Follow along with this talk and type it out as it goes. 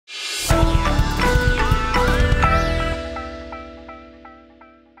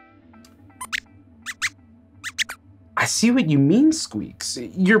I see what you mean, Squeaks.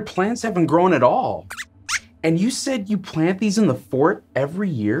 Your plants haven't grown at all. And you said you plant these in the fort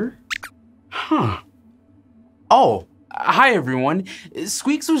every year? Huh. Oh, hi everyone.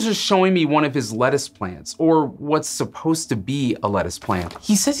 Squeaks was just showing me one of his lettuce plants, or what's supposed to be a lettuce plant.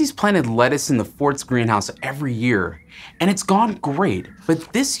 He says he's planted lettuce in the fort's greenhouse every year, and it's gone great,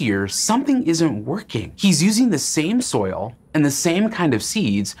 but this year something isn't working. He's using the same soil and the same kind of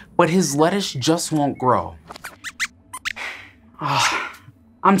seeds, but his lettuce just won't grow.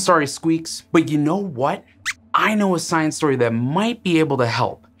 I'm sorry, Squeaks, but you know what? I know a science story that might be able to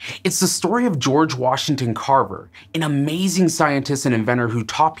help. It's the story of George Washington Carver, an amazing scientist and inventor who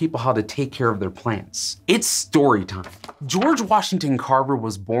taught people how to take care of their plants. It's story time. George Washington Carver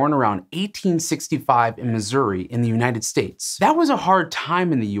was born around 1865 in Missouri in the United States. That was a hard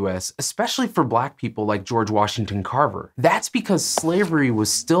time in the US, especially for Black people like George Washington Carver. That's because slavery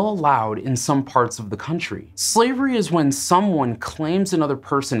was still allowed in some parts of the country. Slavery is when someone claims another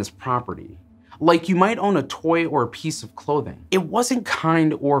person as property. Like you might own a toy or a piece of clothing. It wasn't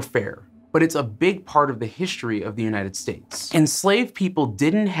kind or fair, but it's a big part of the history of the United States. Enslaved people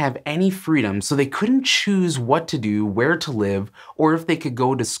didn't have any freedom, so they couldn't choose what to do, where to live, or if they could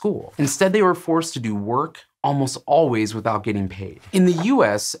go to school. Instead, they were forced to do work, almost always without getting paid. In the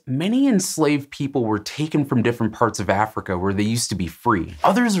US, many enslaved people were taken from different parts of Africa where they used to be free.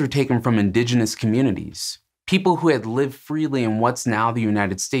 Others were taken from indigenous communities. People who had lived freely in what's now the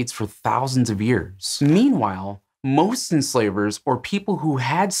United States for thousands of years. Meanwhile, most enslavers or people who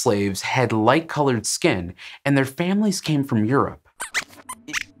had slaves had light-colored skin, and their families came from Europe.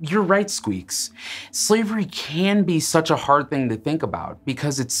 You're right, Squeaks. Slavery can be such a hard thing to think about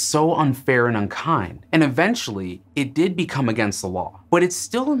because it's so unfair and unkind. And eventually, it did become against the law. But it's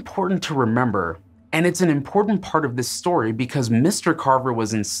still important to remember, and it's an important part of this story because Mr. Carver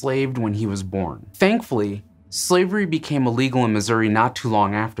was enslaved when he was born. Thankfully, slavery became illegal in Missouri not too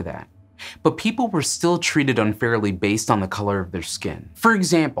long after that, but people were still treated unfairly based on the color of their skin. For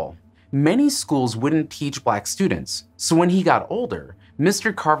example, many schools wouldn't teach Black students, so when he got older,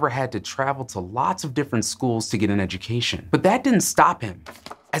 Mr. Carver had to travel to lots of different schools to get an education. But that didn't stop him.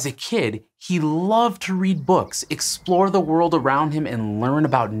 As a kid, he loved to read books, explore the world around him, and learn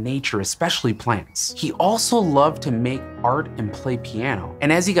about nature, especially plants. He also loved to make art and play piano. And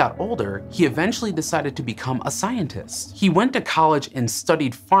as he got older, he eventually decided to become a scientist. He went to college and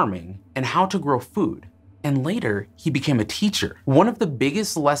studied farming and how to grow food. And later, he became a teacher. One of the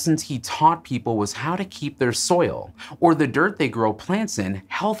biggest lessons he taught people was how to keep their soil, or the dirt they grow plants in,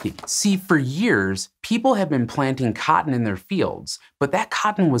 healthy. See, for years, people have been planting cotton in their fields, but that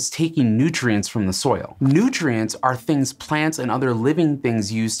cotton was taking nutrients from the soil. Nutrients are things plants and other living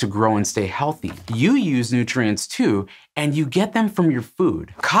things use to grow and stay healthy. You use nutrients too, and you get them from your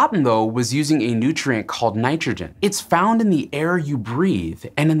food. Cotton, though, was using a nutrient called nitrogen. It's found in the air you breathe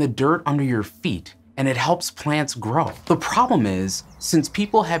and in the dirt under your feet, and it helps plants grow. The problem is, since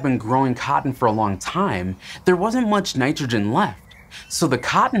people have been growing cotton for a long time, there wasn't much nitrogen left, so the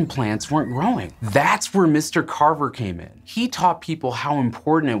cotton plants weren't growing. That's where Mr. Carver came in. He taught people how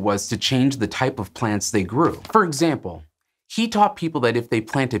important it was to change the type of plants they grew. For example, he taught people that if they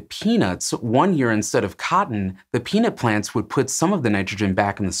planted peanuts one year instead of cotton, the peanut plants would put some of the nitrogen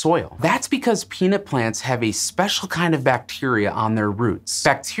back in the soil. That's because peanut plants have a special kind of bacteria on their roots.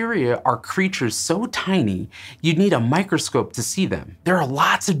 Bacteria are creatures so tiny, you'd need a microscope to see them. There are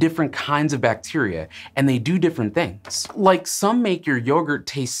lots of different kinds of bacteria, and they do different things. Like some make your yogurt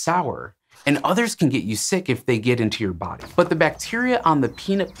taste sour, and others can get you sick if they get into your body. But the bacteria on the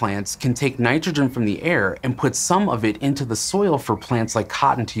peanut plants can take nitrogen from the air and put some of it into the soil for plants like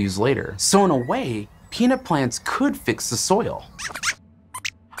cotton to use later. So in a way, peanut plants could fix the soil.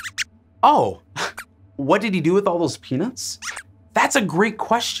 Oh, what did he do with all those peanuts? That's a great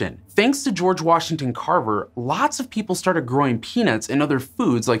question. Thanks to George Washington Carver, lots of people started growing peanuts and other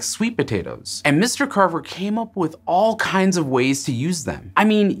foods like sweet potatoes. And Mr. Carver came up with all kinds of ways to use them. I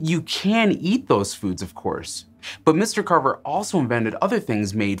mean, you can eat those foods, of course. But Mr. Carver also invented other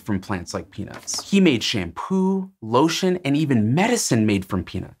things made from plants like peanuts. He made shampoo, lotion, and even medicine made from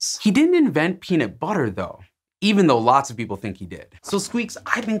peanuts. He didn't invent peanut butter, though, even though lots of people think he did. So Squeaks,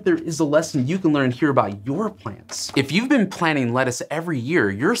 I think there is a lesson you can learn here about your plants. If you've been planting lettuce every year,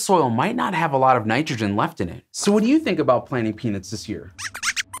 your soil might not have a lot of nitrogen left in it. So what do you think about planting peanuts this year?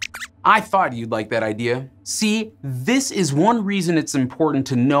 I thought you'd like that idea. See, this is one reason it's important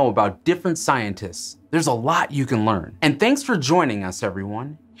to know about different scientists. There's a lot you can learn. And thanks for joining us,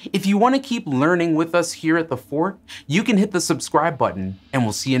 everyone. If you want to keep learning with us here at the Fort, you can hit the subscribe button, and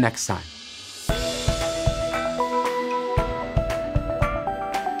we'll see you next time.